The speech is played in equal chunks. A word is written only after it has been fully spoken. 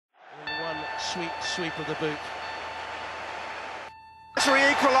Sweet sweep of the boot.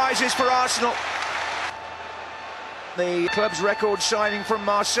 Nasri equalises for Arsenal. The club's record signing from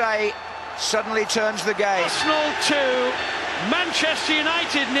Marseille suddenly turns the game. Arsenal 2, Manchester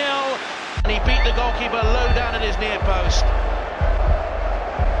United 0. And he beat the goalkeeper low down at his near post.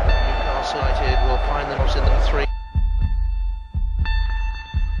 Newcastle United will find themselves in number 3.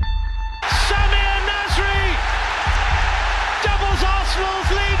 Samir Nasri doubles Arsenal's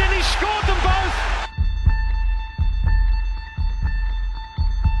lead and he scored them both.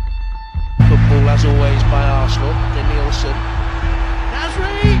 Football as always by Arsenal. Nielsen.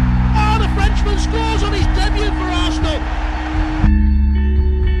 Nasri! Oh, the Frenchman scores on his debut for Arsenal.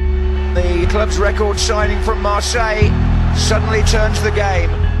 The club's record signing from Marseille suddenly turns the game.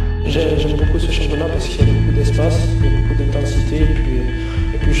 J'aime beaucoup ce championnat parce qu'il y a beaucoup d'espace, il y a beaucoup d'intensité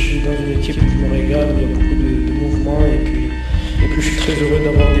et puis je suis dans une équipe où je me régale, où il y a beaucoup de mouvements et puis je suis très heureux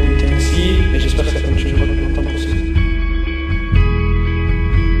d'avoir des